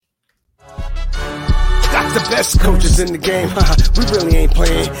The best coaches in the game, we really ain't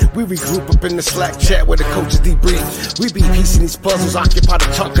playing. We regroup up in the Slack chat where the coaches debrief. We be piecing these puzzles, occupy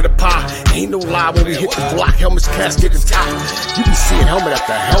the chunk of the pie. Ain't no lie when we hit the block, helmets, casket, and tie. You be seeing helmet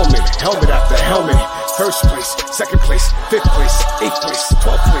after helmet, helmet after helmet. First place, second place, fifth place, eighth place,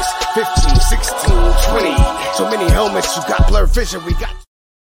 12th place, 15, 16, 20. So many helmets, you got blurred vision, we got...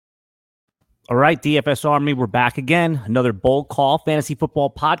 All right, DFS Army, we're back again. Another Bold Call Fantasy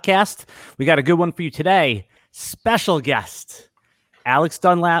Football podcast. We got a good one for you today. Special guest, Alex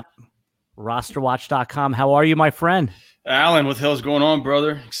Dunlap, RosterWatch.com. How are you, my friend? Alan, what the hell's going on,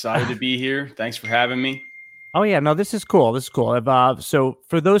 brother? Excited to be here. Thanks for having me. Oh, yeah. No, this is cool. So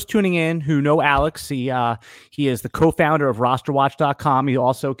for those tuning in who know Alex, he is the co-founder of RosterWatch.com. He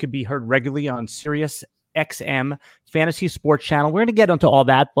also could be heard regularly on SiriusXM Fantasy Sports Channel. We're going to get into all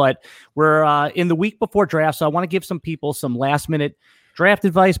that, but we're in the week before draft, so I want to give some people some last-minute draft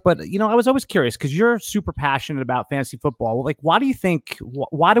advice. But, I was always curious because you're super passionate about fantasy football. Like, why do you think,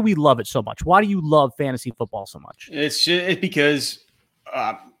 why do we love it so much? Why do you love fantasy football so much? It's because,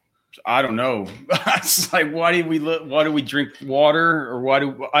 I don't know. It's like, why do we drink water? Or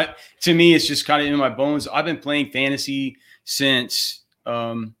to me, it's just kind of in my bones. I've been playing fantasy since,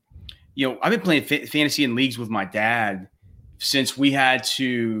 I've been playing fantasy in leagues with my dad since we had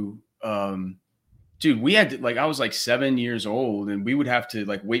to, I was like 7 years old, and we would have to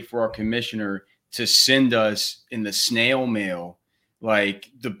wait for our commissioner to send us in the snail mail,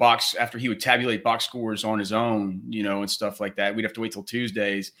 the box after he would tabulate box scores on his own, and stuff like that. We'd have to wait till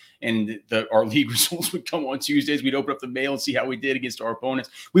Tuesdays, and our league results would come on Tuesdays. We'd open up the mail and see how we did against our opponents.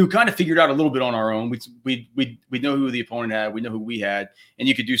 We would kind of figure it out a little bit on our own. We'd know who the opponent had. We know who we had, and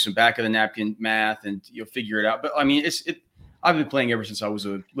you could do some back of the napkin math and you'll figure it out. But I mean, I've been playing ever since I was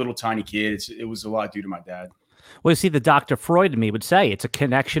a little tiny kid. It was a lot due to my dad. Well, you see, the Dr. Freud to me would say it's a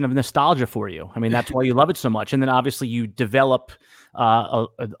connection of nostalgia for you. I mean, that's why you love it so much. And then obviously you develop a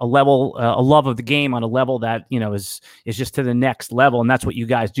level, a love of the game on a level that, is just to the next level. And that's what you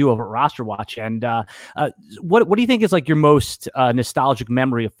guys do over at RosterWatch. And what do you think is your most nostalgic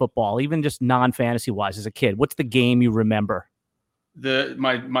memory of football, even just non-fantasy wise as a kid? What's the game you remember?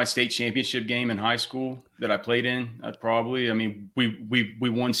 My state championship game in high school that I played in, probably. I mean, we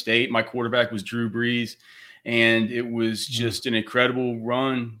won state. My quarterback was Drew Brees, and it was just an incredible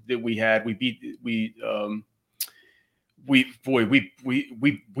run that we had. We beat we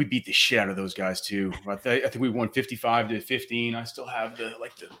beat the shit out of those guys too. I think we won 55-15. I still have the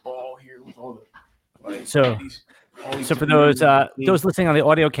ball here with all the So for those listening on the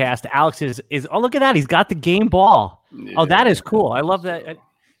audio cast, Alex is oh, look at that, he's got the game ball. Yeah. Oh, that is cool. I love that.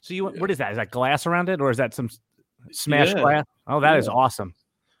 So what is that? Is that glass around it, or is that some smashed glass? Oh, that is awesome.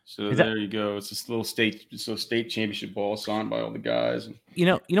 So there you go. It's this little state championship ball signed by all the guys.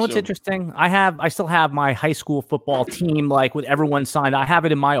 What's interesting? I still have my high school football team, with everyone signed. I have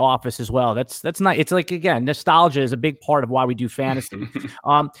it in my office as well. That's nice. It's again, nostalgia is a big part of why we do fantasy.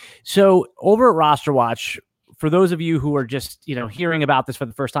 So over at RosterWatch, for those of you who are just, hearing about this for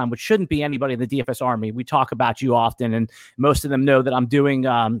the first time, which shouldn't be anybody in the DFS Army, we talk about you often, and most of them know that I'm doing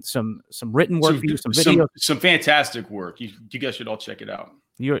some written work for you, some videos. Some fantastic work. You guys should all check it out.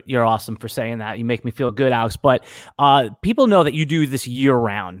 You're awesome for saying that. You make me feel good, Alex. But people know that you do this year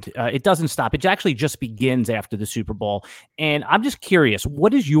round. It doesn't stop. It actually just begins after the Super Bowl. And I'm just curious,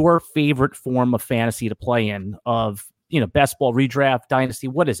 what is your favorite form of fantasy to play in? Of best ball, redraft, dynasty?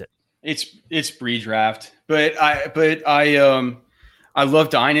 What is it? It's redraft, but I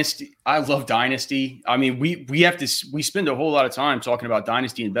love Dynasty. I mean, we spend a whole lot of time talking about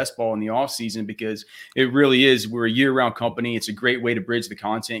Dynasty and best ball in the off season because it really is. We're a year round company. It's a great way to bridge the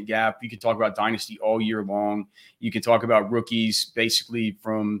content gap. You can talk about Dynasty all year long. You can talk about rookies basically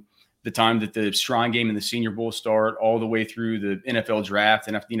from the time that the Shrine Game and the Senior Bowl start all the way through the NFL draft.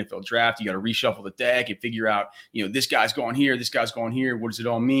 And after the NFL draft, you got to reshuffle the deck and figure out, this guy's going here, this guy's going here. What does it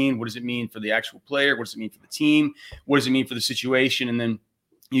all mean? What does it mean for the actual player? What does it mean for the team? What does it mean for the situation? And then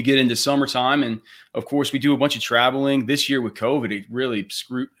you get into summertime. And of course we do a bunch of traveling. This year with COVID, it really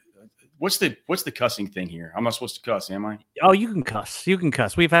screwed. What's the cussing thing here? I'm not supposed to cuss, am I? Oh, you can cuss. You can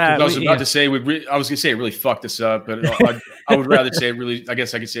cuss. We've had. I was going to say it really fucked us up, but I would rather say it really. I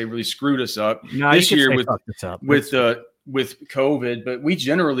guess I could say it really screwed us up this year with COVID. But we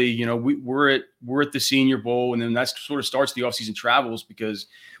generally, we're at the Senior Bowl, and then that sort of starts the offseason travels because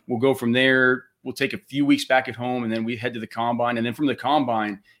we'll go from there. We'll take a few weeks back at home, and then we head to the Combine, and then from the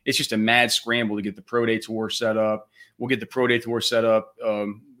Combine, it's just a mad scramble to get the Pro Day Tour set up. We'll get the Pro Day Tour set up.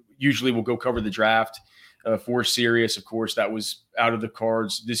 Usually we'll go cover the draft for Sirius. Of course, that was out of the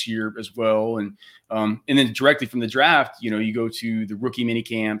cards this year as well. And And then directly from the draft, you go to the rookie mini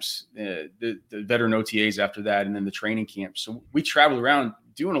camps, the veteran OTAs after that, and then the training camps. So we travel around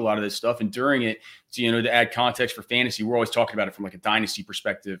doing a lot of this stuff, and during it, to add context for fantasy, we're always talking about it from like a dynasty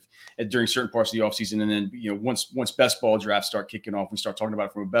perspective during certain parts of the offseason. And then, once best ball drafts start kicking off, we start talking about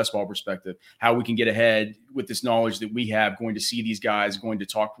it from a best ball perspective, how we can get ahead with this knowledge that we have, going to see these guys, going to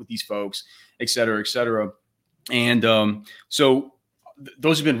talk with these folks, et cetera, et cetera. And so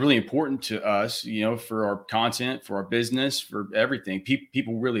those have been really important to us, for our content, for our business, for everything.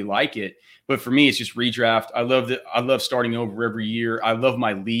 People really like it. But for me, it's just redraft. I love starting over every year. I love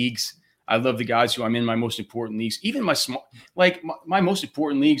my leagues. I love the guys who I'm in my most important leagues. Even my small, my most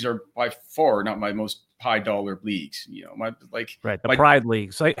important leagues are by far not my most high dollar leagues. The pride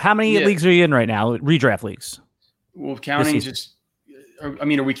leagues. Like, how many leagues are you in right now? Redraft leagues. Well, counting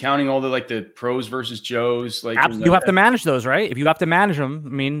are we counting all the pros versus Joes? You have to manage those, right? If you have to manage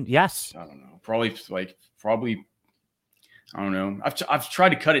them, yes. I don't know. Probably. I don't know. I've tried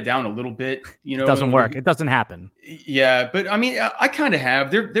to cut it down a little bit. It doesn't work. It doesn't happen. Yeah, but I kind of have.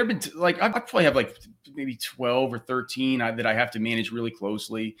 There've been I probably have maybe 12 or 13 that I have to manage really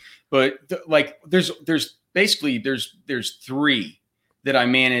closely. But there's basically 3 that I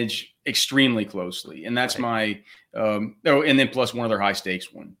manage extremely closely, and that's my and then plus one other high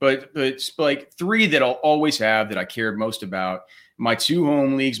stakes one. But it's 3 that I'll always have that I care most about. My 2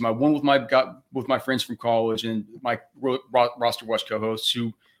 home leagues, my one with my friends from college, and my RosterWatch co-hosts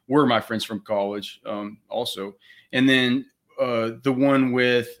who were my friends from college also. And then the one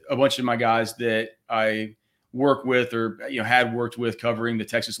with a bunch of my guys that I work with or had worked with covering the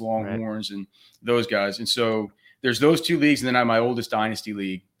Texas Longhorns and those guys. And so there's those 2 leagues, and then I have my oldest dynasty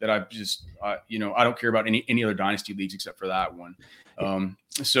league that I just I don't care about any other dynasty leagues except for that one.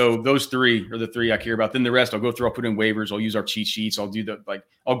 So those 3 are the 3 I care about. Then the rest I'll go through. I'll put in waivers. I'll use our cheat sheets. I'll do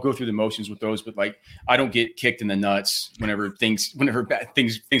I'll go through the motions with those. But I don't get kicked in the nuts whenever things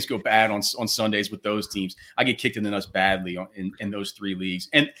go bad on Sundays with those teams. I get kicked in the nuts badly in those 3 leagues.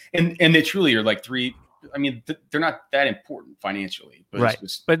 And they truly are 3. I mean, they're not that important financially, but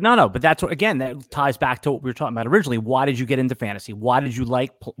right. But no. But that's what, again, that ties back to what we were talking about originally. Why did you get into fantasy? Why do you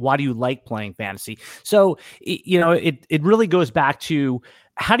like playing fantasy? So, it really goes back to,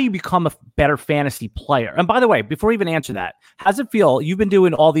 how do you become a better fantasy player? And by the way, before we even answer that, how's it feel? You've been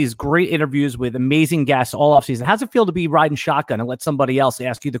doing all these great interviews with amazing guests all off season. How's it feel to be riding shotgun and let somebody else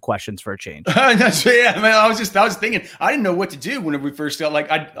ask you the questions for a change? Yeah, man. I was thinking, I didn't know what to do whenever we first got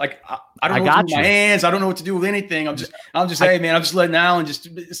I don't know what to do with my hands. I don't know what to do with anything. I'm just hey man, I'm just letting Alan just.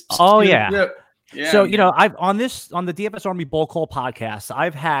 Yeah, so, I've on the DFS Army Bowl Call podcast,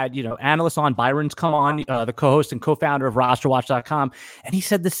 I've had, analysts on. Byron's come on, the co-host and co-founder of RosterWatch.com. And he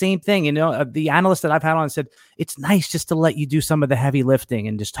said the same thing. The analyst that I've had on said, it's nice just to let you do some of the heavy lifting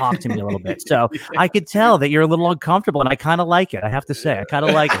and just talk to me a little bit. So I could tell that you're a little uncomfortable, and I kind of like it. I have to say, I kind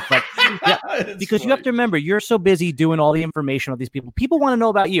of like it. But because funny. You have to remember, you're so busy doing all the information of these people. People want to know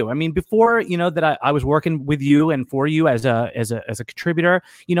about you. I mean, before, that I was working with you and for you as a contributor,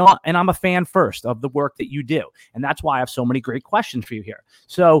 and I'm a fan first of the work that you do. And that's why I have so many great questions for you here.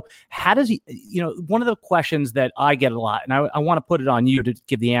 So how does one of the questions that I get a lot, and I want to put it on you to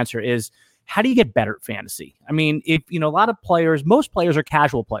give the answer, is, how do you get better at fantasy? I mean, if a lot of players, most players are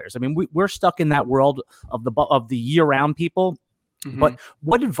casual players. I mean, we're stuck in that world of the year-round people. Mm-hmm. But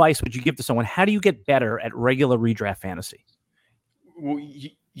what advice would you give to someone? How do you get better at regular redraft fantasy? Well,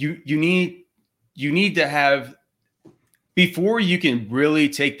 you need to have, before you can really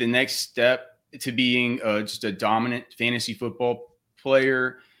take the next step to being just a dominant fantasy football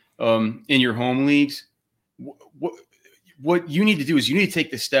player in your home leagues. What you need to do is you need to take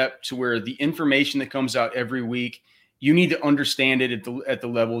the step to where the information that comes out every week, you need to understand it at the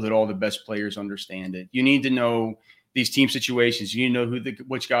level that all the best players understand it. You need to know these team situations. You need to know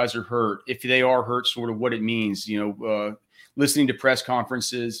which guys are hurt. If they are hurt, sort of what it means, listening to press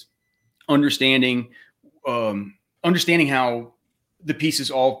conferences, understanding how the pieces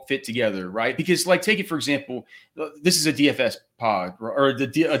all fit together, right? Because take it, for example, this is a DFS pod or a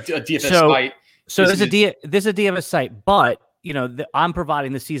DFS site. So this is a DFS site, but I'm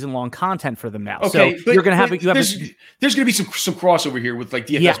providing the season-long content for them now. Okay, so you're going to have there's going to be some crossover here with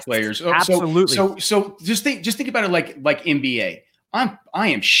DFS players. Absolutely. So just think about it like NBA. I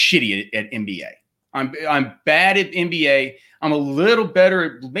am shitty at NBA. I'm bad at NBA. I'm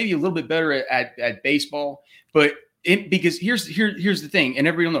maybe a little bit better at baseball, but because here's the thing, and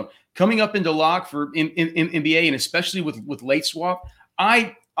everybody will know, coming up into lock for NBA, and especially with late swap,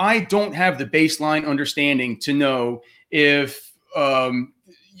 I don't have the baseline understanding to know if Damian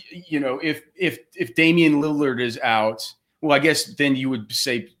Lillard is out, Well, I guess then you would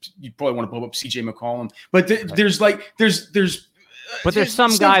say you probably want to pull up CJ McCollum, but there's but there's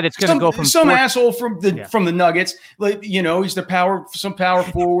some guy that's going to go from some asshole from the Nuggets, like, you know, he's some power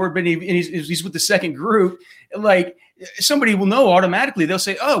forward, but he's with the second group. Like, somebody will know automatically. They'll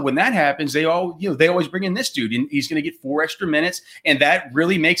say, oh, when that happens, they always bring in this dude, and he's going to get 4 extra minutes, and that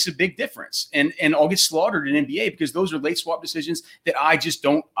really makes a big difference. And I'll get slaughtered in NBA because those are late swap decisions that I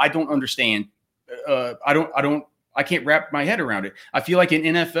don't understand. I can't wrap my head around it. I feel like in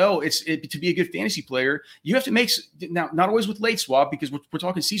NFL, to be a good fantasy player, you have to make, now not always with late swap because we're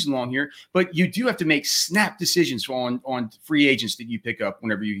talking season long here, but you do have to make snap decisions on free agents that you pick up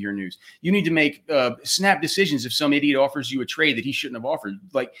whenever you hear news. You need to make snap decisions if some idiot offers you a trade that he shouldn't have offered,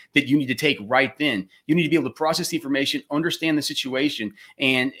 like that you need to take right then. You need to be able to process the information, understand the situation,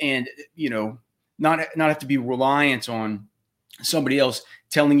 and you know, not have to be reliant on somebody else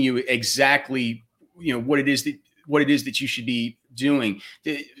telling you exactly, you know, what it is that you should be doing.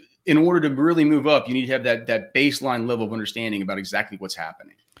 In order to really move up, you need to have that baseline level of understanding about exactly what's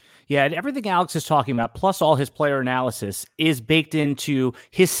happening. Yeah, and everything Alex is talking about, plus all his player analysis, is baked into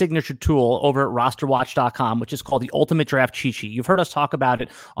his signature tool over at RosterWatch.com, which is called the Ultimate Draft Cheat Sheet. You've heard us talk about it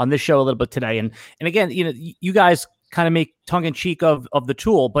on this show a little bit today. And again, you know, you guys kind of make tongue-in-cheek of the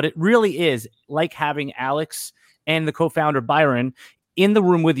tool, but it really is like having Alex and the co-founder Byron in the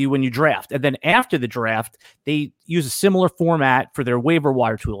room with you when you draft. And then after the draft, they use a similar format for their waiver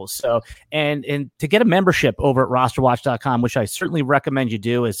wire tools. So, and to get a membership over at rosterwatch.com, which I certainly recommend you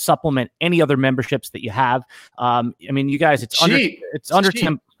do, is supplement any other memberships that you have. I mean, you guys, it's under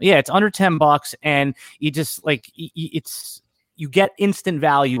 10. Yeah, it's under $10, and you just you get instant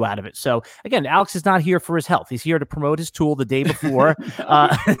value out of it. So again, Alex is not here for his health. He's here to promote his tool the day before, the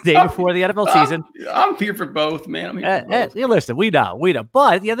NFL season. I'm here for both, man. I'm here for both. Listen, we know.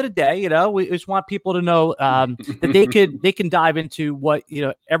 But at the end of the day, you know, we just want people to know that they can dive into what, you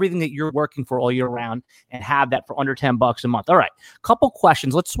know, everything that you're working for all year round and have that for under $10 a month. All right, couple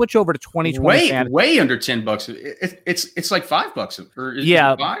questions. Let's switch over to 2020. Way under $10. It's like $5, or is it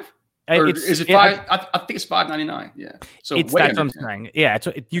 $5? Or is it $5? I think it's $5.99. Yeah, so that's what I'm saying. Yeah,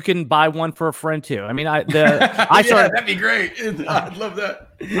 you can buy one for a friend too. I mean, that'd be great. I'd love that.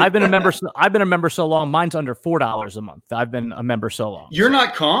 I've been a member so long. Mine's under $4 a month. I've been a member so long. You're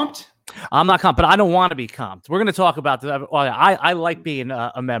not comped? I'm not comped, but I don't want to be comped. We're going to talk about that. Well, I like being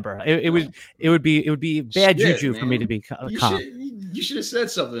a member. It would be bad juju for me to be comped. You should have said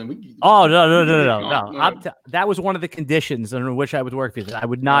something. No. That was one of the conditions under which I would work for this. I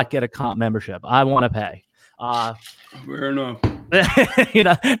would not get a comp membership. I want to pay. Fair enough. You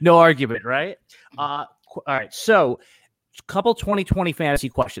know, no argument, right? All right. So, couple 2020 fantasy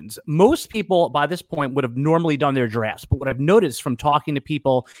questions. Most people by this point would have normally done their drafts, but what I've noticed from talking to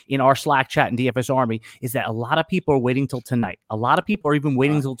people in our Slack chat and DFS Army is that a lot of people are waiting till tonight. A lot of people are even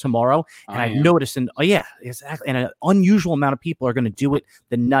waiting till tomorrow. And I've noticed, and exactly, and an unusual amount of people are going to do it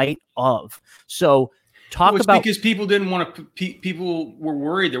the night of. So because people didn't want to. People were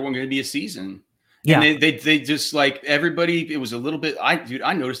worried there wasn't going to be a season. Yeah, and they just, like, everybody. It was a little bit.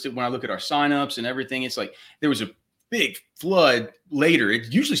 I noticed it when I look at our signups and everything. It's like there was a big flood later.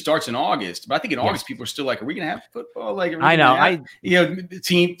 It usually starts in August, but I think in August people are still like, "Are we going to have football?" Like, I know,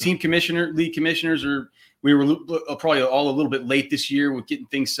 league commissioners we were probably all a little bit late this year with getting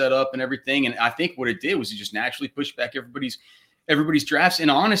things set up and everything. And I think what it did was it just naturally pushed back everybody's drafts.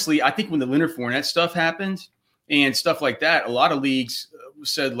 And honestly, I think when the Leonard Fournette stuff happened and stuff like that, a lot of leagues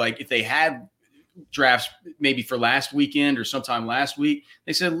said, like, if they had drafts maybe for last weekend or sometime last week,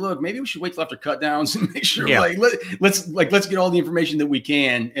 they said, look, maybe we should wait till after cut downs and make sure let's get all the information that we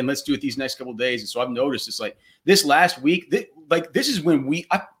can, and let's do it these next couple of days. And so I've noticed it's like this last week, this is when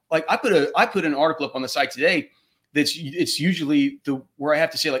I put an article up on the site today it's usually where I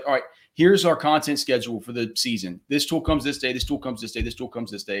have to say, like, all right, here's our content schedule for the season. This tool comes this day, this tool comes this day, this tool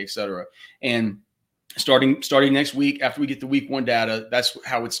comes this day, etc. And starting next week, after we get the week 1 data, that's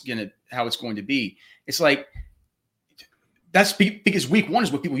how it's going to be. It's like, that's because week 1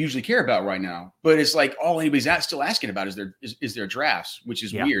 is what people usually care about right now. But it's like all anybody's still asking about is their drafts, which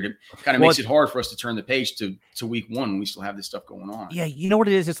is weird. It kind of makes it hard for us to turn the page to week 1 when we still have this stuff going on. Yeah, you know what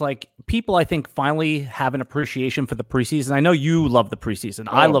it is? It's like people, I think, finally have an appreciation for the preseason. I know you love the preseason.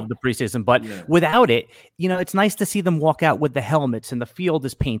 I love the preseason. But without it, you know, it's nice to see them walk out with the helmets and the field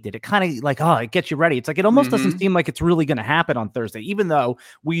is painted. It kind of like, it gets you ready. It's like it almost doesn't seem like it's really going to happen on Thursday, even though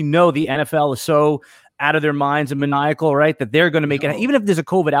we know the NFL is so out of their minds and maniacal, right? That they're going to make it. Even if there's a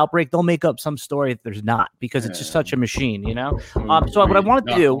COVID outbreak, they'll make up some story that there's not, because it's just such a machine, you know? So what I wanted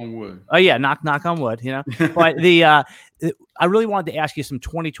to do, knock on wood, you know? But I really wanted to ask you some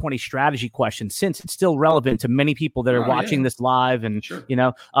 2020 strategy questions since it's still relevant to many people that are watching this live. And,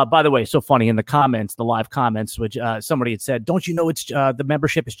 by the way, so funny in the comments, the live comments, which somebody had said, don't you know it's the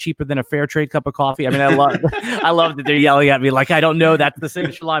membership is cheaper than a fair trade cup of coffee? I mean, I love that they're yelling at me like, I don't know that's the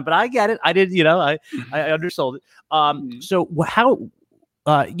signature line, but I get it. I did, I undersold it. So how,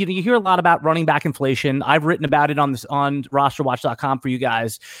 you hear a lot about running back inflation. I've written about it on RosterWatch.com for you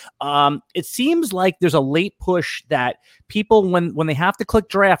guys. It seems like there's a late push that people, when they have to click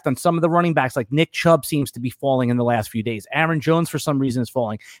draft on some of the running backs, like Nick Chubb seems to be falling in the last few days. Aaron Jones, for some reason, is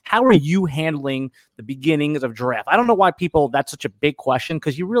falling. How are you handling the beginnings of draft? I don't know why that's such a big question,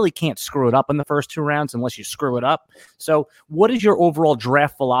 because you really can't screw it up in the first 2 rounds unless you screw it up. So what is your overall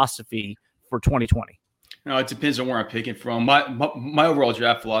draft philosophy for 2020? No, it depends on where I'm picking from. My overall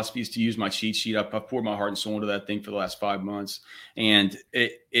draft philosophy is to use my cheat sheet. I've poured my heart and soul into that thing for the last 5 months, and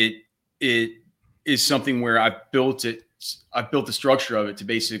it is something where I've built the structure of it to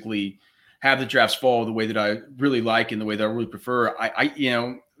basically have the drafts fall the way that I really like and the way that I really prefer.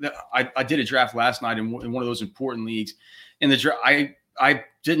 I did a draft last night in one of those important leagues, and I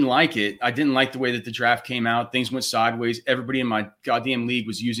didn't like it. I didn't like the way that the draft came out. Things went sideways. Everybody in my goddamn league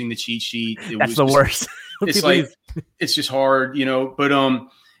was using the cheat sheet. That's the worst. It's like, it's just hard, but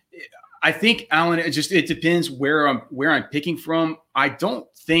I think, Alan, it depends where I'm picking from. I don't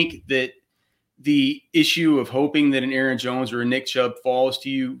think that the issue of hoping that an Aaron Jones or a Nick Chubb falls to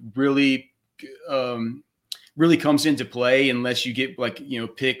you really comes into play unless you get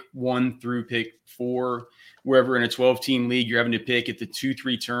pick 1 through pick 4, wherever in a 12-team league you're having to pick at the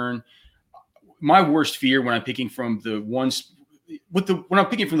 2-3 turn. My worst fear when I'm picking from the one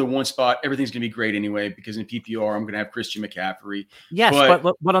spot, everything's going to be great anyway, because in PPR I'm going to have Christian McCaffrey. Yes,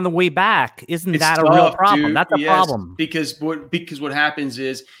 but on the way back, isn't that a real problem? Dude. That's a problem. Because what happens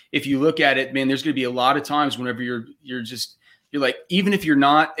is, if you look at it, man, there's going to be a lot of times whenever you're like, even if you're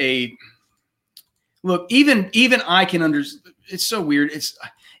not even I can understand. It's so weird.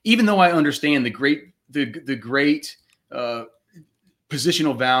 Even though I understand the great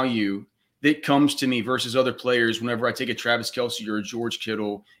positional value that comes to me versus other players whenever I take a Travis Kelce or a George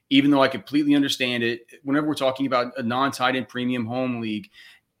Kittle, even though I completely understand it, whenever we're talking about a non-tight end premium home league,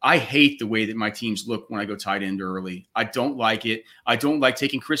 I hate the way that my teams look when I go tight end early. I don't like it. I don't like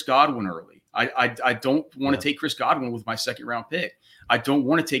taking Chris Godwin early. I don't want to take Chris Godwin with my second round pick. I don't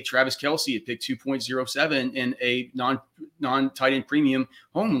want to take Travis Kelce at pick 2.07 in a non-tight end premium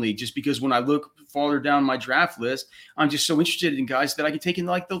home league, just because when I look farther down my draft list, I'm just so interested in guys that I can take in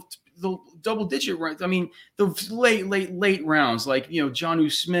like the double digit rounds. I mean, the late rounds, like,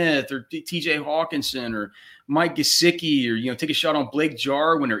 Jonnu Smith or TJ Hawkinson or Mike Gesicki, or, take a shot on Blake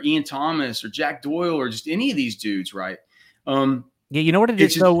Jarwin or Ian Thomas or Jack Doyle or just any of these dudes. Right. Yeah. You know what it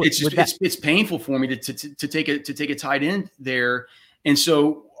is? It's painful for me to take a tight end there. And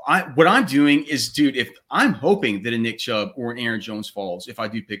so what I'm doing is, dude, if I'm hoping that a Nick Chubb or an Aaron Jones falls, if I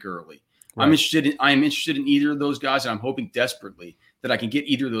do pick early, right. I am interested in either of those guys. And I'm hoping desperately that I can get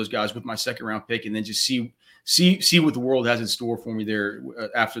either of those guys with my second round pick, and then just see what the world has in store for me there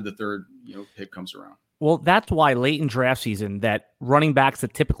after the third pick comes around. Well, that's why late in draft season, that running backs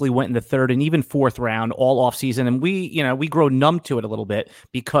that typically went in the 3rd and even 4th round all off season, and we grow numb to it a little bit,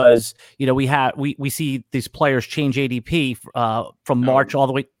 because we see these players change ADP from March all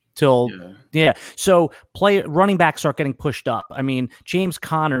the way till So running backs start getting pushed up. I mean, James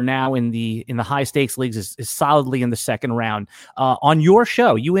Conner now in the high stakes leagues is solidly in the 2nd round. On your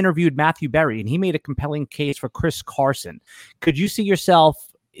show, you interviewed Matthew Berry, and he made a compelling case for Chris Carson. Could you see yourself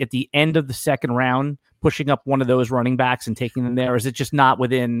at the end of the 2nd round pushing up one of those running backs and taking them there? Or is it just not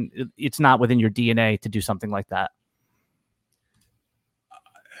within your DNA to do something like that?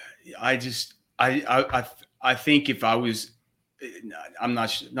 I think if I was, I'm not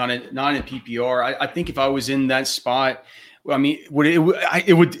in PPR. I think if I was in that spot, I mean,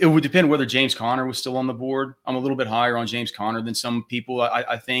 it would depend whether James Conner was still on the board. I'm a little bit higher on James Conner than some people.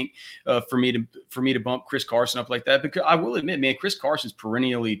 I think for me to bump Chris Carson up like that, because I will admit, man, Chris Carson's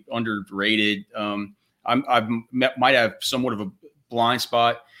perennially underrated. I might have somewhat of a blind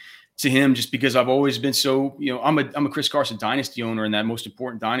spot to him, just because I've always been so, I'm a Chris Carson dynasty owner in that most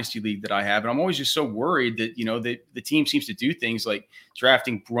important dynasty league that I have. And I'm always just so worried that, the team seems to do things like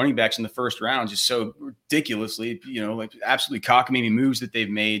drafting running backs in the 1st round just so ridiculously, like absolutely cockamamie moves that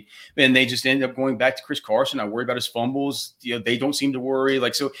they've made. And they just end up going back to Chris Carson. I worry about his fumbles. They don't seem to worry.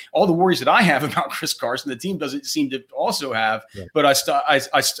 Like, so all the worries that I have about Chris Carson, the team doesn't seem to also have, but I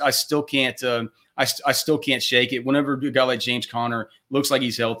still can't, I still can't shake it. Whenever a guy like James Conner looks like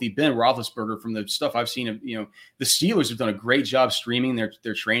he's healthy, Ben Roethlisberger, from the stuff I've seen of, the Steelers have done a great job streaming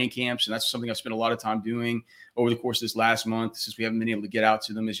their training camps, and that's something I've spent a lot of time doing over the course of this last month, since we haven't been able to get out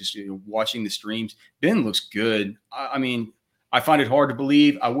to them. Is just watching the streams. Ben looks good. I mean, I find it hard to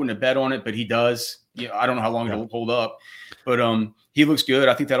believe. I wouldn't have bet on it, but he does. I don't know how long it'll hold up, but he looks good.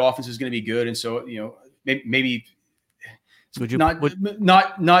 I think that offense is going to be good, and so maybe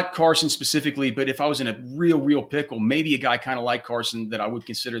not Carson specifically, but if I was in a real pickle, maybe a guy kind of like Carson that I would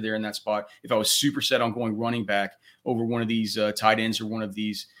consider there in that spot. If I was super set on going running back over one of these tight ends or one of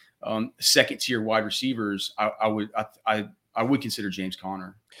these second tier wide receivers, I would consider James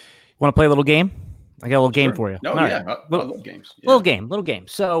Conner. Want to play a little game? I got a little game for you. No, right. I love games. Yeah. Little game.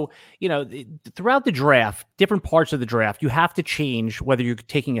 So, throughout the draft, different parts of the draft, you have to change whether you're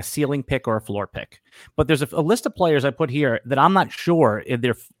taking a ceiling pick or a floor pick. But there's a list of players I put here that I'm not sure if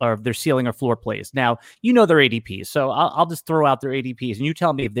they're ceiling or floor plays. Now, their ADPs. So I'll just throw out their ADPs and you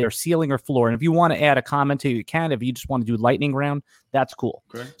tell me if they're ceiling or floor. And if you want to add a comment to you can. If you just want to do lightning round, that's cool.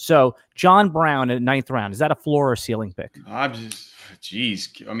 Okay. So John Brown at 9th round, is that a floor or ceiling pick? I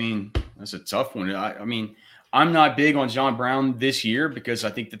mean, that's a tough one. I mean, I'm not big on John Brown this year because I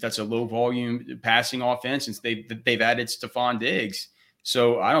think that's a low volume passing offense since they've added Stephon Diggs.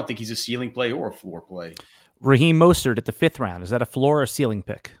 So I don't think he's a ceiling play or a floor play. Raheem Mostert at the 5th round, is that a floor or ceiling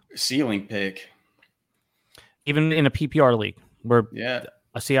pick? Ceiling pick. Even in a PPR league yeah.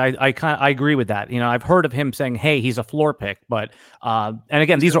 See, I agree with that. I've heard of him saying, "Hey, he's a floor pick," but and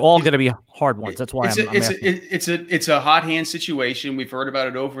again, these are all going to be hard ones. That's why it's a hot hand situation. We've heard about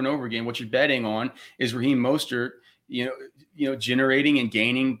it over and over again. What you're betting on is Raheem Mostert, generating and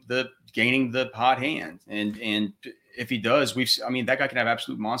gaining the hot hand, and if he does, that guy can have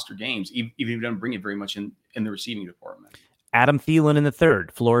absolute monster games, even if he doesn't bring it very much in the receiving department. Adam Thielen in the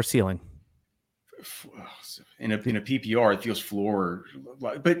 3rd, floor or ceiling? In a PPR, it feels floor,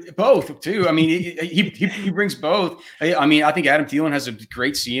 but both too. I mean, he brings both. I mean, I think Adam Thielen has a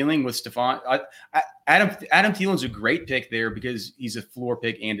great ceiling with Stephon. Adam Thielen's a great pick there because he's a floor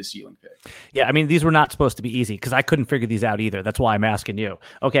pick and a ceiling pick. Yeah, I mean, these were not supposed to be easy because I couldn't figure these out either. That's why I'm asking you.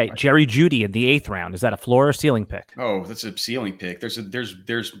 Okay, right. Jerry Jeudy in the 8th round, is that a floor or ceiling pick? Oh, that's a ceiling pick. There's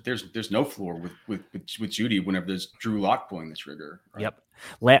no floor with Jeudy whenever there's Drew Lock pulling the trigger. Right? Yep.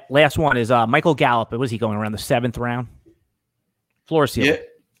 Last one is Michael Gallup. Was he going around the 7th round? Floor or ceiling?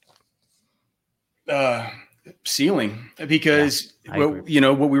 Yeah. Ceiling, because what we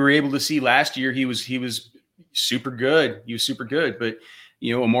were able to see last year, he was super good. He was super good, but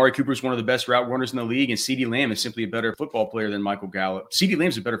Amari Cooper is one of the best route runners in the league, and CeeDee Lamb is simply a better football player than Michael Gallup. CeeDee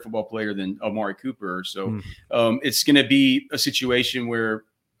Lamb's a better football player than Amari Cooper, so it's going to be a situation where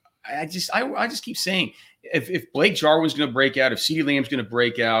I just keep saying, if Blake Jarwin's going to break out, if CeeDee Lamb's going to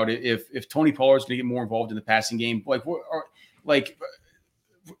break out, if Tony Pollard's going to get more involved in the passing game, are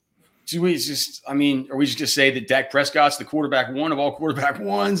we just going to say that Dak Prescott's the quarterback one of all quarterback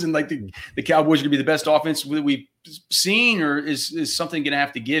ones, and the Cowboys are going to be the best offense that we've seen, or is something going to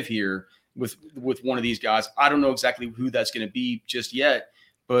have to give here with one of these guys? I don't know exactly who that's going to be just yet,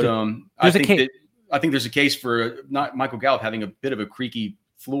 but I think there's a case for not Michael Gallup having a bit of a creaky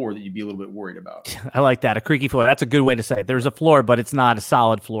floor that you'd be a little bit worried about. I like that. A creaky floor. That's a good way to say it. There's a floor, but it's not a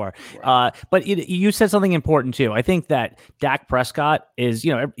solid floor. Right. But you said something important too. I think that Dak Prescott is,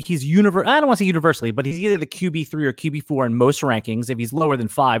 he's I don't want to say universally, but he's either the QB3 or QB4 in most rankings. If he's lower than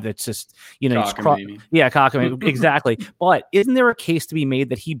 5, that's just, cockamamie. Exactly. But isn't there a case to be made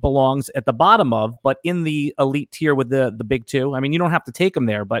that he belongs at the bottom of, but in the elite tier with the big 2? I mean, you don't have to take him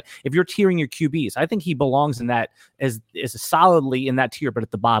there, but if you're tiering your QBs, I think he belongs in that as solidly in that tier, but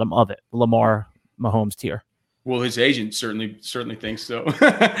at the bottom of it, Lamar Mahomes tier. Well, his agent certainly thinks so. I'm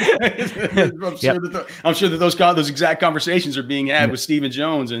sure that those exact conversations are being had with Stephen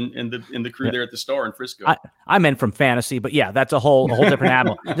Jones and the crew there at the Star in Frisco. I meant from fantasy, but yeah, that's a whole different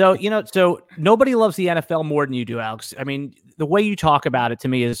animal. So nobody loves the NFL more than you do, Alex. I mean, the way you talk about it to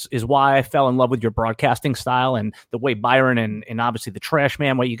me is why I fell in love with your broadcasting style, and the way Byron and obviously the Trash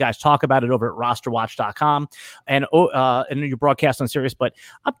Man, way you guys talk about it over at RosterWatch.com and your broadcast on Sirius. But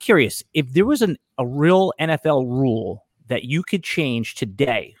I'm curious, if there was a real NFL rule that you could change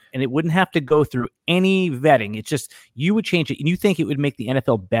today and it wouldn't have to go through any vetting, it's just you would change it and you think it would make the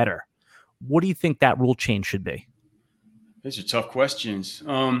NFL better, what do you think that rule change should be? These are tough questions.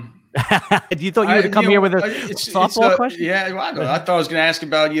 You thought you would come here with a softball question? Yeah, I thought I was going to ask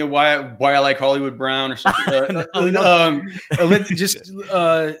about why I like Hollywood Brown or something.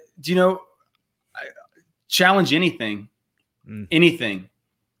 Challenge anything, anything.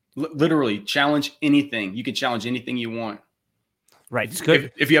 Literally challenge anything. You can challenge anything you want. Right. It's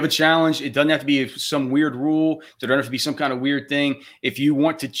good. If you have a challenge, it doesn't have to be some weird rule. There doesn't have to be some kind of weird thing. If you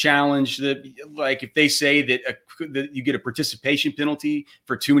want to challenge if they say that you get a participation penalty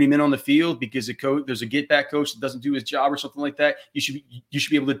for too many men on the field because there's a get back coach that doesn't do his job or something like that, you should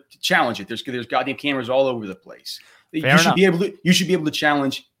be able to challenge it. There's goddamn cameras all over the place. You should be able to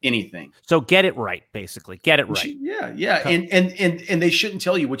challenge anything. So get it right, basically. Get it right. Yeah. And they shouldn't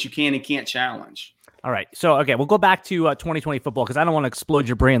tell you what you can and can't challenge. All right. So, okay, we'll go back to 2020 football because I don't want to explode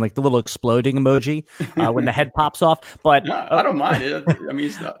your brain like the little exploding emoji when the head pops off. But no, I don't mind it. I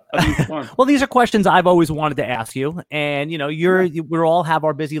mean, I think it's fun. Well, these are questions I've always wanted to ask you. And, we all have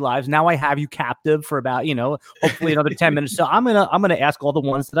our busy lives. Now I have you captive for about, hopefully another 10 minutes. So I'm gonna ask all the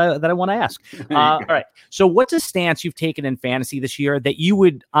ones that I want to ask. All right. So what's a stance you've taken in fantasy this year that you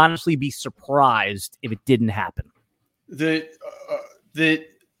would honestly be surprised if it didn't happen? That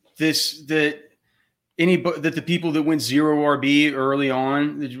the people that went 0 RB early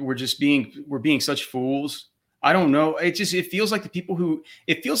on were being such fools. I don't know. It feels like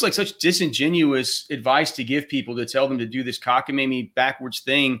it feels like such disingenuous advice to give people to tell them to do this cockamamie backwards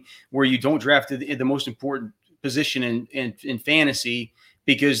thing where you don't draft the most important position in fantasy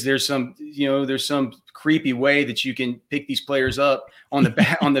because there's some creepy way that you can pick these players up on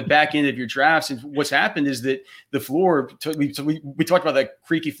the back end of your drafts. And what's happened is that the floor, we talked about that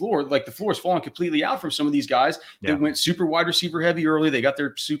creaky floor, like the floor is falling completely out from some of these guys that went super wide receiver heavy early. They got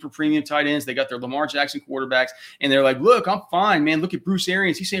their super premium tight ends. They got their Lamar Jackson quarterbacks. And they're like, look, I'm fine, man. Look at Bruce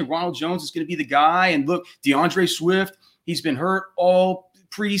Arians. He's saying Ronald Jones is going to be the guy. And look, DeAndre Swift, he's been hurt all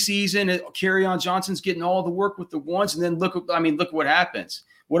preseason. Kerryon Johnson's getting all the work with the ones. And then look what happens.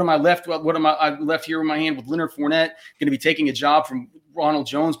 What am I left here in my hand with Leonard Fournette going to be taking a job from Ronald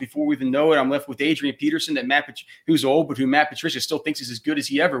Jones before we even know it? I'm left with Adrian Peterson, who's old, but who Matt Patricia still thinks is as good as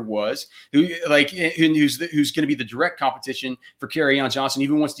he ever was, who's going to be the direct competition for Kerryon Johnson,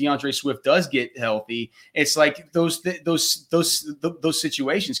 even once DeAndre Swift does get healthy. It's like those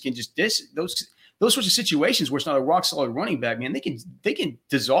situations can just those sorts of situations where it's not a rock solid running back, man, they can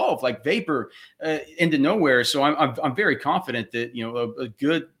dissolve like vapor into nowhere. So I'm very confident that a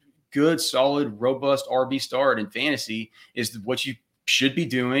good, solid, robust RB start in fantasy is what you should be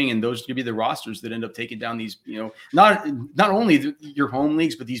doing, and those could be the rosters that end up taking down these, not only your home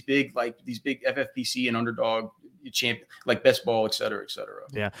leagues, but these big FFPC and underdog champion, like best ball, et cetera, et cetera.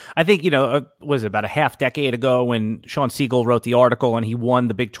 Yeah. I think, was it about a half decade ago when Sean Siegel wrote the article and he won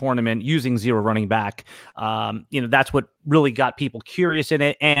the big tournament using 0 running back. That's what really got people curious in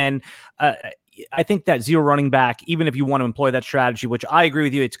it. And, I think that 0 running back, even if you want to employ that strategy, which I agree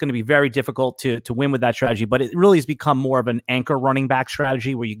with you, it's going to be very difficult to win with that strategy, but it really has become more of an anchor running back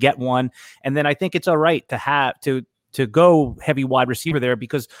strategy where you get one. And then I think it's all right to have to go heavy wide receiver there,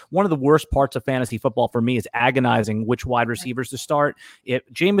 because one of the worst parts of fantasy football for me is agonizing which wide receivers to start. If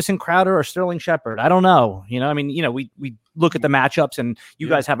Jamison Crowder or Sterling Shepard, I don't know. We look at the matchups, and you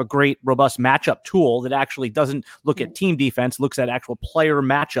guys have a great, robust matchup tool that actually doesn't look at team defense, looks at actual player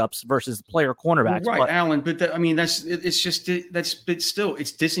matchups versus player cornerbacks. Right, Alan. But it's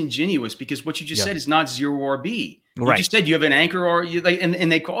disingenuous because what you just said is not 0 RB. You just said you have an anchor, or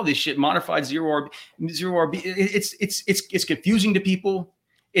and they call this shit modified 0 RB. It's confusing to people.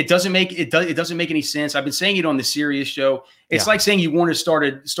 It doesn't make any sense. I've been saying it on the Sirius show. It's like saying you want to start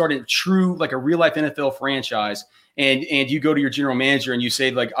a true, like a real life NFL franchise, and you go to your general manager and you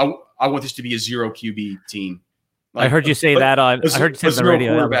say, like, I want this to be a 0 QB team. Like, I heard you say that on. I heard you say on the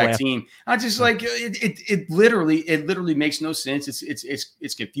radio. Quarterback team. I just like it. Literally makes no sense.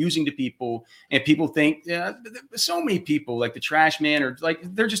 It's confusing to people, and people think so many people like the trash man, or like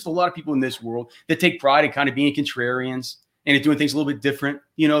there's just a lot of people in this world that take pride in kind of being contrarians and doing things a little bit different,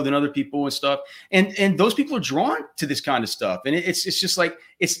 than other people and stuff. And those people are drawn to this kind of stuff, and it's just like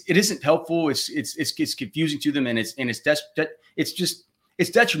it isn't helpful. It's confusing to them, and it's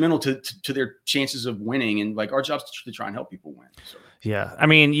detrimental to their chances of winning, and like our job is to try and help people win. So. Yeah, I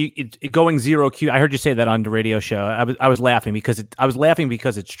mean, going 0 Q. I heard you say that on the radio show. I was laughing because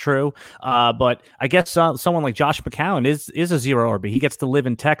it's true. But I guess someone like Josh McCown is a 0 RB. He gets to live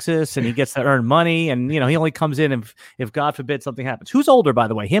in Texas and he gets to earn money, and he only comes in if God forbid something happens. Who's older, by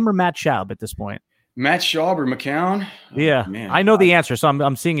the way, him or Matt Schaub at this point? Matt Schaub or McCown? Yeah, man, I know the answer, so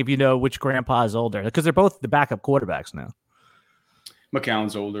I'm seeing if you know which grandpa is older, because they're both the backup quarterbacks now.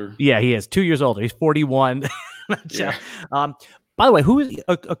 McCown's older. Yeah, he is 2 years older. He's 41. Yeah. By the way, who is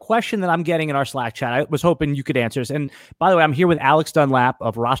a question that I'm getting in our Slack chat? I was hoping you could answer this. And by the way, I'm here with Alex Dunlap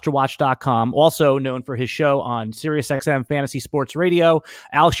of RosterWatch.com, also known for his show on SiriusXM Fantasy Sports Radio.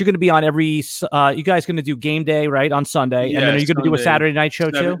 Alex, you're going to be on you guys going to do game day, right, on Sunday? Yeah, and then are you going to do a Saturday night show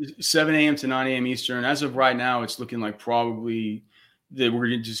too? 7 a.m. to 9 a.m. Eastern. As of right now, it's looking like probably that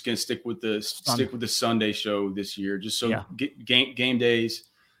we're just going to stick with the Sunday show this year, just so game days,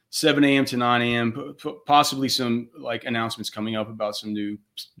 7 a.m. to 9 a.m. Possibly some like announcements coming up about some new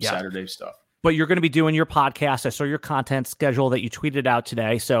Saturday stuff. But you're going to be doing your podcast. I saw your content schedule that you tweeted out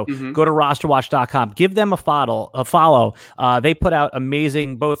today. So go to RosterWatch.com. Give them a follow. They put out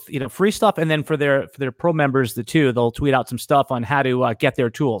amazing, both free stuff, and then for their pro members, they'll tweet out some stuff on how to get their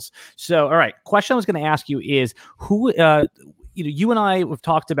tools. So, all right, question I was going to ask you is who you and I have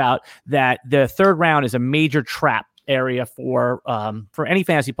talked about that the third round is a major trap area for any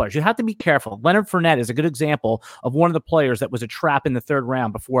fantasy players. You have to be careful. Leonard Fournette is a good example of one of the players that was a trap in the third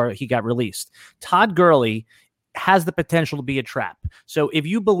round before he got released. Todd Gurley has the potential to be a trap. So if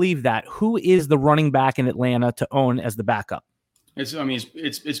you believe that, who is the running back in Atlanta to own as the backup?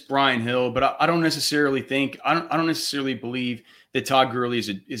 It's Brian Hill, but I don't necessarily believe that Todd Gurley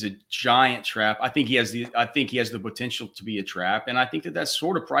is a giant trap. I think he has the potential to be a trap, and I think that's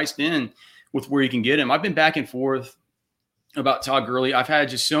sort of priced in with where you can get him. I've been back and forth about Todd Gurley. I've had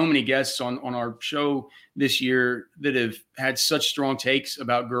just so many guests on our show this year that have had such strong takes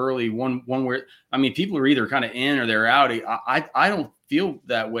about Gurley. One where, people are either kind of in or they're out. I don't feel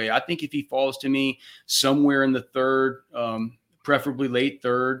that way. I think if he falls to me somewhere in the third, preferably late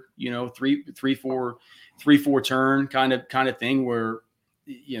third, 3-4 turn kind of thing where,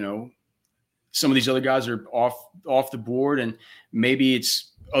 some of these other guys are off the board, and maybe it's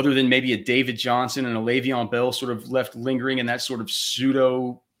other than maybe a David Johnson and a Le'Veon Bell sort of left lingering in that sort of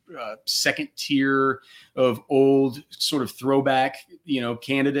pseudo second tier of old sort of throwback,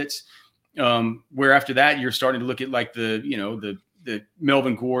 candidates. Where after that you're starting to look at like the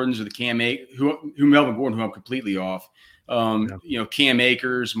Melvin Gordons or the Cam Akers, who Melvin Gordon, who I'm completely off. Cam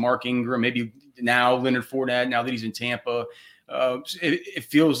Akers, Mark Ingram, maybe now Leonard Fournette, now that he's in Tampa. It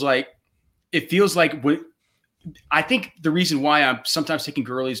feels like I think the reason why I'm sometimes taking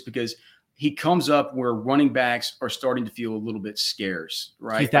Gurley is because he comes up where running backs are starting to feel a little bit scarce,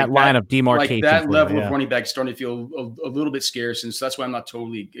 right? He's that line of demarcation. Like that level of running back is starting to feel a little bit scarce. And so that's why I'm not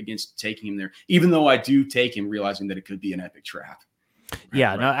totally against taking him there, even though I do take him realizing that it could be an epic trap.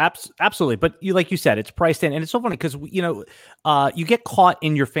 Yeah, no, absolutely. But like you said, it's priced in. And it's so funny because, you get caught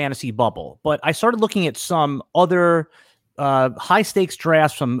in your fantasy bubble. But I started looking at some other high stakes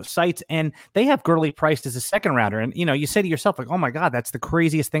drafts from sites, and they have Gurley priced as a second rounder. And, you say to yourself, like, oh my God, that's the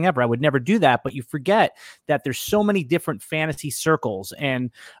craziest thing ever. I would never do that. But you forget that there's so many different fantasy circles, and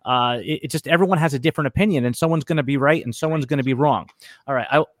it just, everyone has a different opinion, and someone's going to be right and someone's going to be wrong. All right.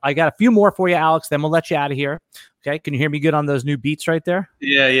 I got a few more for you, Alex, then we'll let you out of here. Okay. Can you hear me good on those new beats right there?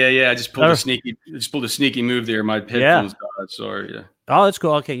 Yeah. I just pulled a sneaky move there. My headphones got, sorry. Yeah. Oh, that's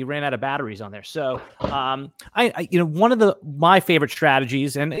cool. Okay, you ran out of batteries on there. So, one of my favorite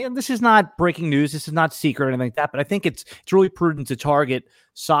strategies, and this is not breaking news, this is not secret or anything like that, but I think it's really prudent to target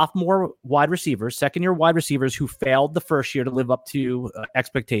sophomore wide receivers, second-year wide receivers who failed the first year to live up to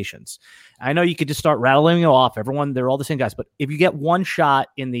expectations. I know you could just start rattling it off. Everyone, they're all the same guys, but if you get one shot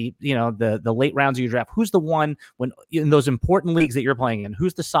in the late rounds of your draft, who's the one when in those important leagues that you're playing in?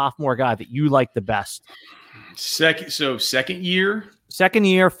 Who's the sophomore guy that you like the best? Second year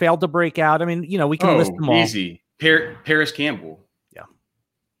failed to break out. We can list them all. Easy. Paris Campbell. Yeah.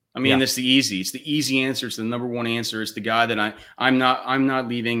 That's the easy. It's the easy answer. It's the number one answer. It's the guy that I'm not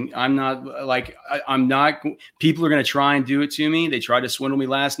leaving. People are going to try and do it to me. They tried to swindle me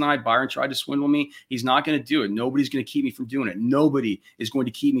last night. Byron tried to swindle me. He's not going to do it. Nobody's going to keep me from doing it. Nobody is going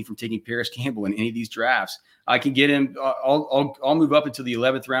to keep me from taking Paris Campbell in any of these drafts. I can get him. I'll move up until the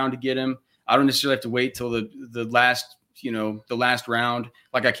 11th round to get him. I don't necessarily have to wait till the last round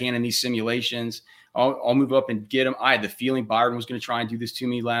like I can in these simulations. I'll move up and get him. I had the feeling Byron was going to try and do this to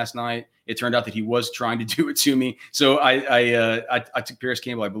me last night. It turned out that he was trying to do it to me. So I took Paris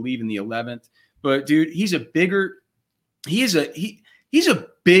Campbell, I believe, in the 11th. But dude, he's a big,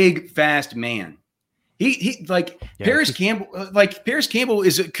 fast man. Paris Campbell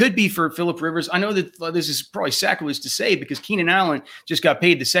could be for Phillip Rivers. I know that this is probably sacrilege to say because Keenan Allen just got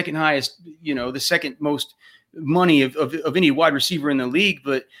paid the second highest, the second most money of any wide receiver in the league.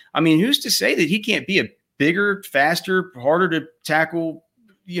 But who's to say that he can't be a bigger, faster, harder to tackle,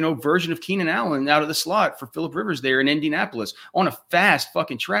 version of Keenan Allen out of the slot for Phillip Rivers there in Indianapolis on a fast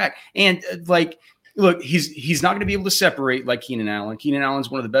fucking track. And look, he's not going to be able to separate like Keenan Allen. Keenan Allen's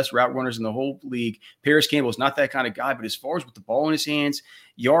one of the best route runners in the whole league. Paris Campbell is not that kind of guy, but as far as with the ball in his hands,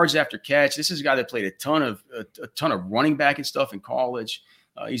 yards after catch, this is a guy that played a ton of running back and stuff in college.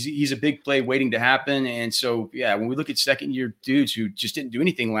 He's a big play waiting to happen. And so, when we look at second year dudes who just didn't do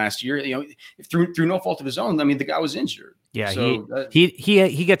anything last year, through no fault of his own, the guy was injured. Yeah, So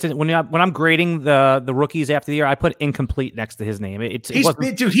he gets it when I'm grading the rookies after the year. I put incomplete next to his name. He's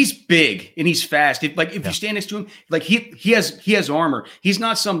big, dude. He's big and he's fast. If you stand next to him, like he has armor. He's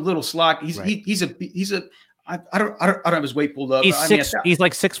not some little slot. He's a. I don't have his weight pulled up. He's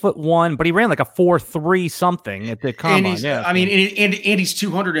like 6'1", but he ran like a 4.3 something at the combine. And he's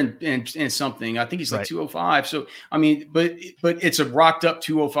 200 and something. I think he's like 205. So I mean, but it's a rocked up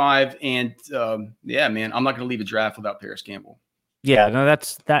 205. And man, I'm not going to leave a draft without Paris Campbell. Yeah, no,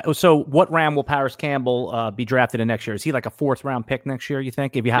 that's that. So, what round will Paris Campbell be drafted in next year? Is he like a 4th round pick next year? You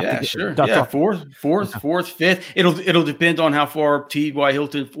think? If you have to, sure, fourth, 5th. It'll depend on how far T.Y.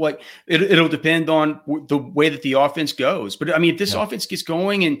 Hilton. It'll depend on the way that the offense goes. But I mean, if this offense gets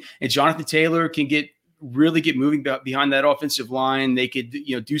going and Jonathan Taylor can really get moving behind that offensive line, they could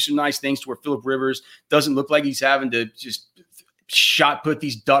do some nice things to where Phillip Rivers doesn't look like he's having to just shot put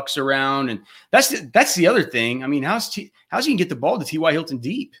these ducks around. And that's the other thing. I mean, how's he can get the ball to T.Y. Hilton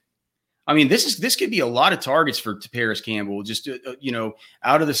deep? I mean, this could be a lot of targets to Paris Campbell, just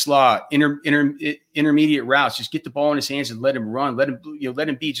out of the slot, intermediate routes. Just get the ball in his hands and let him run. Let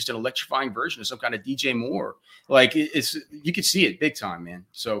him be just an electrifying version of some kind of DJ Moore. Like you could see it big time, man.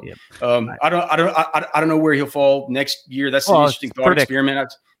 So I don't know where he'll fall next year. That's an interesting thought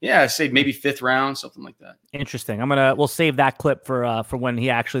experiment. I say maybe 5th round, something like that. Interesting. We'll save that clip for when he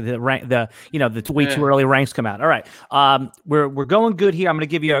actually the way too early ranks come out. All right. We're going good here. I'm going to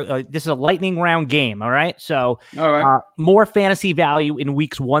give you this is a lightning round game. All right. So more fantasy value in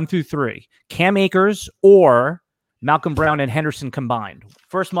weeks 1 through 3, Cam Akers or Malcolm Brown and Henderson combined.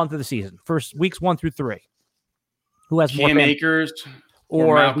 First month of the season, first weeks 1 through 3. Who has more Cam Akers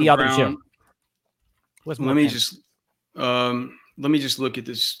or the other two? Let me just look at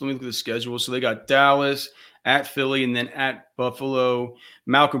this. Let me look at the schedule. So they got Dallas, at Philly, and then at Buffalo.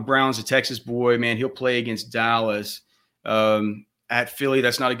 Malcolm Brown's a Texas boy, man. He'll play against Dallas. At Philly,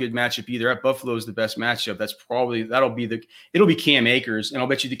 that's not a good matchup either. At Buffalo is the best matchup. It'll be Cam Akers, and I'll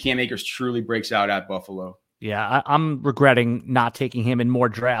bet you the Cam Akers truly breaks out at Buffalo. Yeah, I'm regretting not taking him in more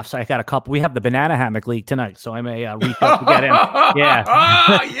drafts. I got a couple. We have the Banana Hammock League tonight, so I may reach out to get him. Yeah.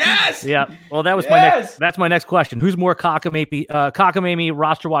 Oh, yes. Yeah. Well, that was my next question. Who's more cockamamie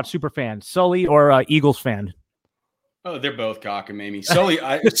roster watch super fan, Sully or Eagles fan? Oh, they're both cockamamie. Sully's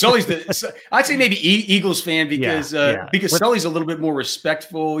I'd say maybe Eagles fan because Sully's a little bit more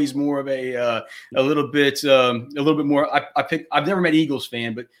respectful. He's more of a little bit more. I've never met Eagles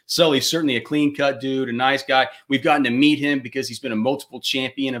fan, but Sully's certainly a clean cut dude, a nice guy. We've gotten to meet him because he's been a multiple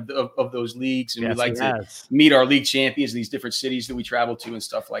champion of those leagues, and we like to meet our league champions in these different cities that we travel to and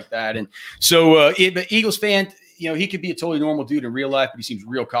stuff like that. And so, but Eagles fan. He could be a totally normal dude in real life, but he seems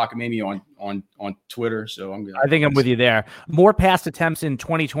real cockamamie on Twitter. So I think I'm with you there. More pass attempts in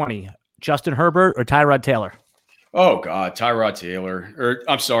 2020, Justin Herbert or Tyrod Taylor? Oh God, Tyrod Taylor. Or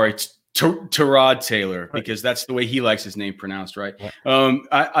I'm sorry, Tyrod Taylor, because that's the way he likes his name pronounced, right?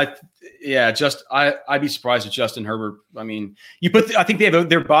 I'd be surprised if Justin Herbert. I mean, I think they have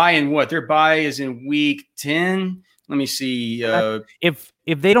their bye in what? Their bye is in week 10. Let me see.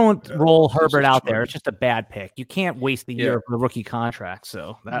 If they don't roll Herbert out there, it's just a bad pick. You can't waste the year of the rookie contract.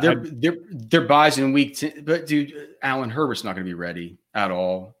 So their buys in week 10. But dude, Allen Herbert's not going to be ready at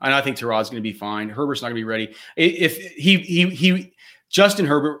all, and I think Tyrod's going to be fine. Herbert's not going to be ready. If he Justin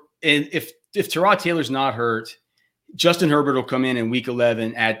Herbert, and if Tyrod Taylor's not hurt, Justin Herbert will come in week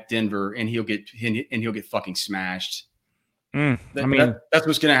 11 at Denver, and he'll get fucking smashed. That's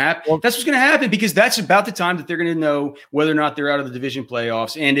what's going to happen. Well, that's what's going to happen because that's about the time that they're going to know whether or not they're out of the division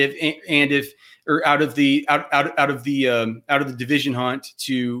playoffs and if out of the division hunt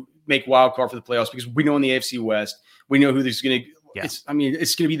to make wild card for the playoffs, because we know in the AFC West, we know who there's going to. Yeah. It's going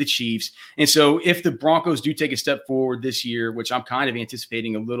to be the Chiefs. And so if the Broncos do take a step forward this year, which I'm kind of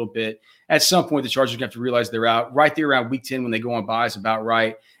anticipating a little bit, at some point the Chargers are going to have to realize they're out. Right there around week 10 when they go on bye is about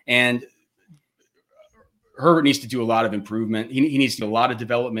right. And Herbert needs to do a lot of improvement. He needs to do a lot of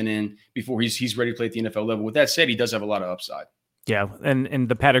development in before he's ready to play at the NFL level. With that said, he does have a lot of upside. Yeah, and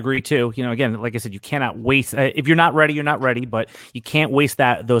the pedigree too. Again, like I said, you cannot waste. If you're not ready, you're not ready. But you can't waste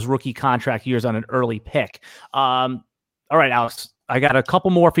those rookie contract years on an early pick. All right, Alex. I got a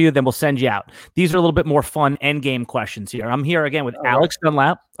couple more for you, then we'll send you out. These are a little bit more fun end game questions here. I'm here again with Alex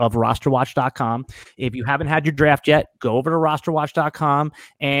Dunlap of RosterWatch.com. If you haven't had your draft yet, go over to RosterWatch.com.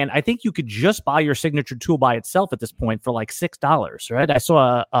 And I think you could just buy your signature tool by itself at this point for like $6, right? I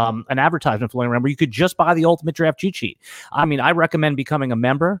saw an advertisement floating around where you could just buy the ultimate draft cheat sheet. I mean, I recommend becoming a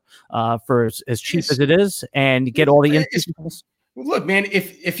member for as cheap as it is and get all the Well, look, man,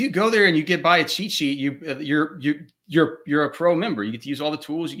 if you go there and you get by a cheat sheet, you're a pro member. You get to use all the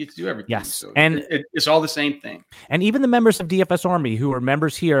tools. You get to do everything. Yes, so and it's all the same thing. And even the members of DFS Army who are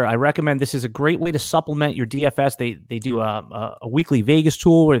members here, I recommend this is a great way to supplement your DFS. They do a weekly Vegas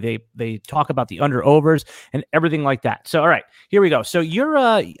tool where they talk about the under overs and everything like that. So, all right, here we go. So you're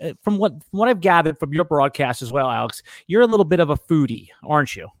from what I've gathered from your broadcast as well, Alex, you're a little bit of a foodie,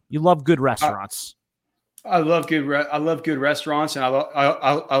 aren't you? You love good restaurants. I love good restaurants, and I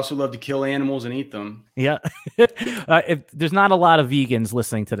also love to kill animals and eat them. Yeah, if there's not a lot of vegans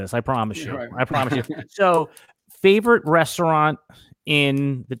listening to this, I promise you. Right. I promise you. So, favorite restaurant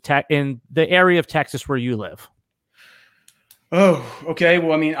in the area of Texas where you live? Oh, okay.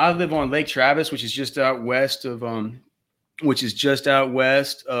 Well, I mean, I live on Lake Travis, which is just out west of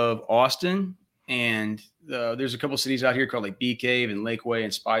Austin, and there's a couple cities out here called like Bee Cave and Lakeway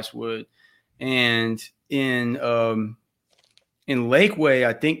and Spicewood, and in Lakeway,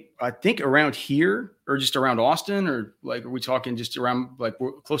 I think around here or just around Austin, or like, are we talking just around like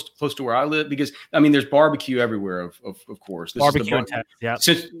close to where I live? Because I mean, there's barbecue everywhere, of course. Barbecue in Texas, yeah.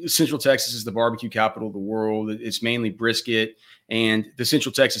 Central Texas is the barbecue capital of the world. It's mainly brisket, and the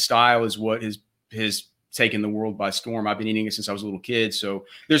Central Texas style is what has taken the world by storm. I've been eating it since I was a little kid. So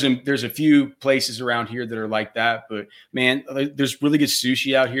there's a few places around here that are like that, but man, there's really good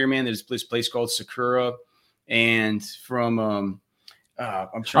sushi out here, man. There's this place called Sakura, and from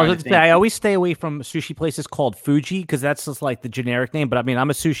I'm trying to think. I always stay away from sushi places called Fuji because that's just like the generic name. But I mean, I'm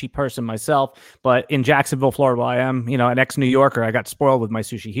a sushi person myself. But in Jacksonville, Florida, I am, an ex-New Yorker. I got spoiled with my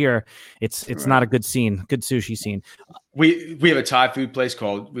sushi here. It's right. Not a good sushi scene. We have a Thai food place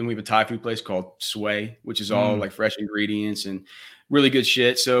called Sway, which is all like fresh ingredients and really good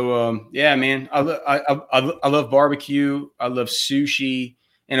shit. So yeah, man, I love barbecue. I love sushi,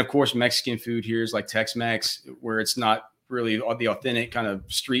 and of course Mexican food here is like Tex-Mex, where it's not really the authentic kind of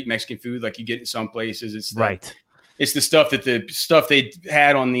street Mexican food like you get in some places. It's right. It's the stuff they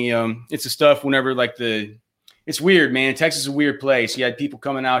had on the it's the stuff whenever like it's weird, man. Texas is a weird place. You had people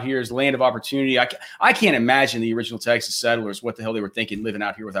coming out here as the land of opportunity. I can't imagine the original Texas settlers, what the hell they were thinking living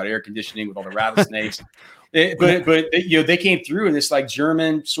out here without air conditioning with all the rattlesnakes. But they came through in this like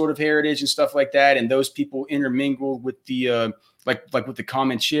German sort of heritage and stuff like that, and those people intermingled with the like with the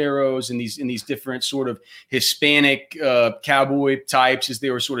Comancheros and these different sort of Hispanic cowboy types as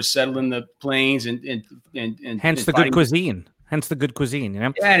they were sort of settling the plains and hence the good cuisine. Hence the good cuisine,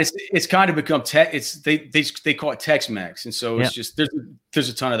 Yeah, and it's kind of become they call it Tex-Mex, and so it's just there's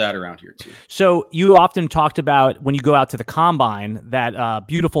a ton of that around here too. So you often talked about when you go out to the combine that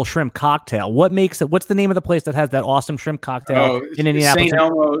beautiful shrimp cocktail. What's the name of the place that has that awesome shrimp cocktail in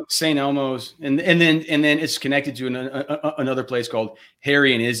Indianapolis? St. Elmo's, and then it's connected to another place called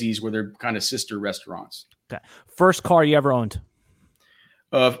Harry and Izzy's, where they're kind of sister restaurants. Okay. First car you ever owned?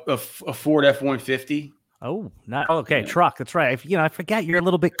 A Ford F-150. Oh, okay. Truck. That's right. I forget you're a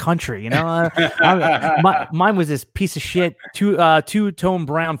little bit country. Mine was this piece of shit two-tone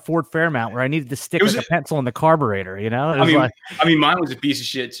brown Ford Fairmount where I needed to stick a pencil in the carburetor. I mean, mine was a piece of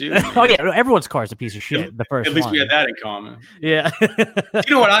shit too. Oh yeah, everyone's car is a piece of shit. The first. At least we had that in common. Yeah. Do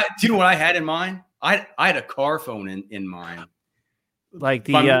you know what I had in mind? I had a car phone in mind. Like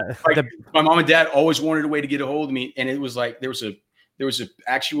my mom and dad always wanted a way to get a hold of me, and it was like there was a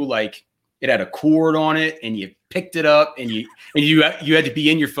actual like. It had a cord on it, and you picked it up, and you had to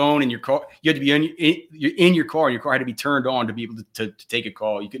be in your phone and your car. You had to be in your car, and your car had to be turned on to be able to take a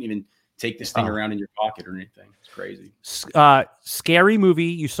call. You couldn't even take this thing around in your pocket or anything. It's crazy. Scary movie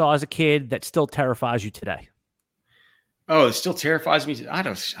you saw as a kid that still terrifies you today? Oh, it still terrifies me. I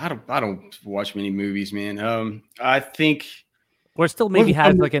don't watch many movies, man. I think. Or it still maybe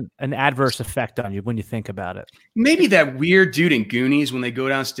has like an adverse effect on you when you think about it. Maybe that weird dude in Goonies when they go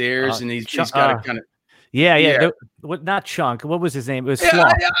downstairs and he's got a kind of not Chunk. What was his name? It was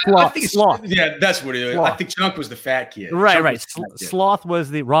Sloth. Sloth. Yeah, that's what it is. I think Chunk was the fat kid. Right. Sloth was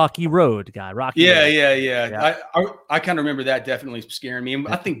the Rocky Road guy. Yeah. I kind of remember that definitely scaring me.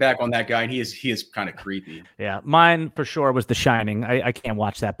 I think back on that guy, and he is kind of creepy. Yeah, mine for sure was The Shining. I can't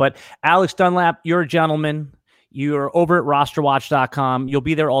watch that. But Alex Dunlap, you're a gentleman. You're over at RosterWatch.com. You'll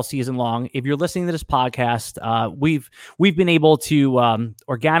be there all season long. If you're listening to this podcast, we've been able to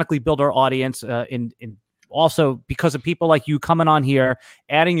organically build our audience in also because of people like you coming on here,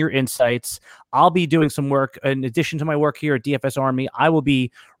 adding your insights. I'll be doing some work in addition to my work here at DFS Army. I will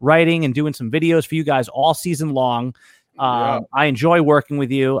be writing and doing some videos for you guys all season long. I enjoy working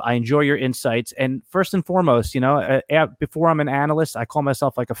with you. I enjoy your insights. And first and foremost, before I'm an analyst, I call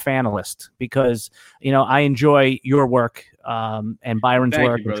myself like a fanalist because, I enjoy your work and Byron's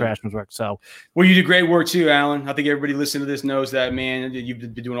work and Trashman's work. So, well, you do great work too, Alan. I think everybody listening to this knows that, man. You've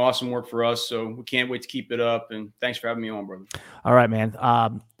been doing awesome work for us. So we can't wait to keep it up. And thanks for having me on, brother. All right,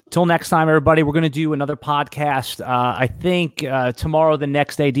 man. Till next time, everybody, we're going to do another podcast. I think tomorrow, the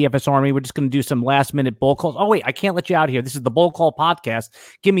next day, DFS Army, we're just going to do some last-minute bold calls. Oh, wait, I can't let you out here. This is the Bold Call podcast.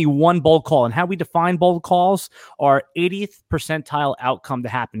 Give me one bold call. And how we define bold calls are 80th percentile outcome to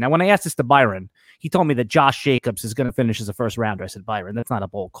happen. Now, when I asked this to Byron, he told me that Josh Jacobs is going to finish as a first rounder. I said, Byron, that's not a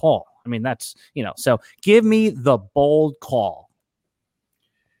bold call. I mean, that's, so give me the bold call.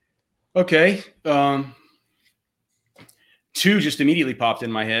 Okay. Two just immediately popped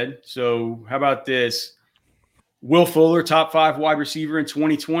in my head. So how about this? Will Fuller, top 5 wide receiver in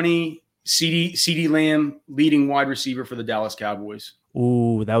 2020. CeeDee Lamb, leading wide receiver for the Dallas Cowboys.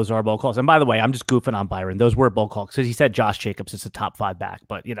 Ooh, that was our bold calls. And by the way, I'm just goofing on Byron. Those were bold calls because he said Josh Jacobs is a top 5 back.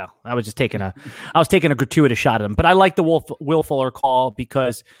 But I was just taking a gratuitous shot at him. But I like the Will Fuller call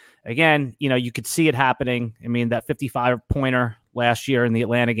because, again, you could see it happening. I mean, that 55-pointer last year in the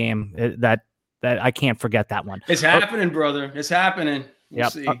Atlanta game, that I can't forget that one. It's happening, brother. It's happening.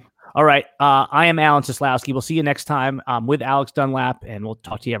 We'll see. All right. I am Alan Seslowski. We'll see you next time with Alex Dunlap, and we'll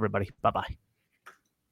talk to you, everybody. Bye-bye.